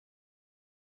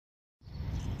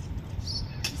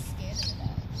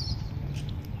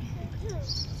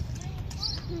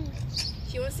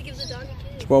wants to give the dog a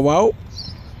kiss. Wow wow.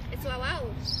 It's wow wow.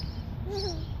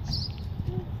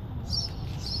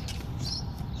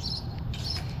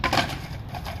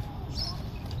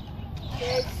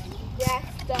 There's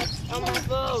grass dust on my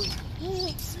phone. Come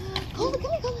here.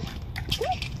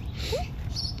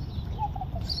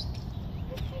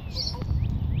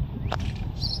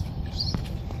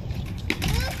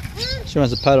 She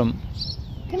wants to pet him.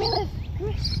 Come here, Liv. Come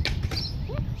here.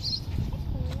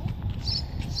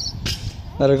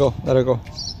 Let her go. Let her go.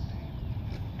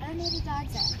 I don't know where the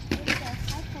dog's at. There we go.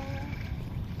 Hi, Polar.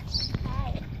 Hi.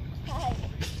 Hi.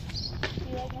 Do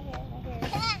you like my hair? My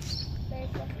hair is very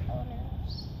fluffy. Oh, no.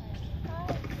 Hi.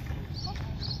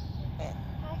 Hi.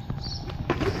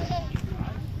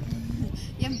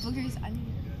 You have boogers on you.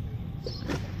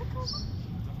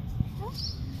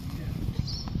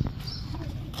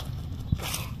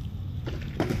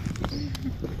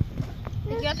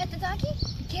 Did you all pet the doggy?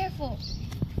 Be careful.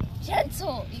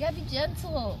 Gentle. You gotta be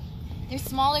gentle. They're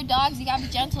smaller dogs. You gotta be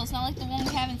gentle. It's not like the one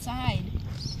we have inside.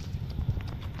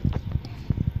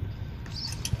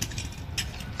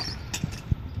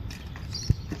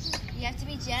 You have to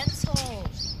be gentle.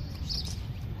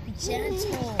 Be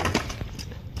gentle.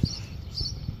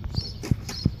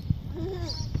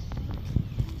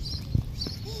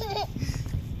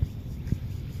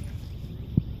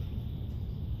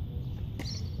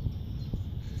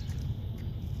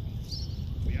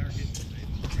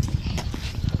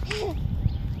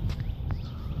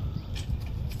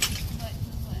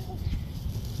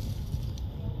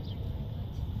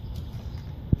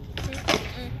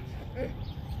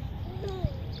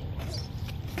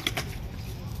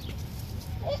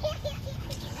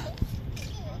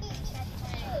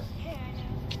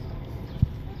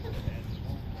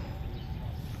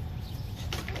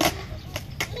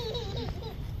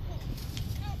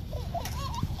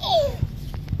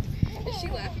 Is she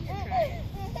laughing or crying?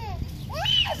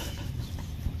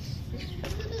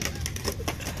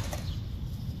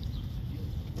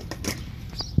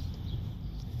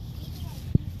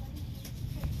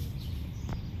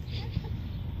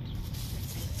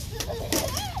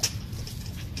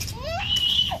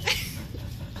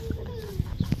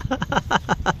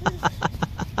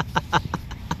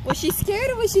 Was she scared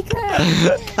or was she crying?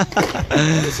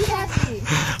 Was she happy?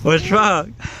 What's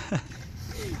wrong?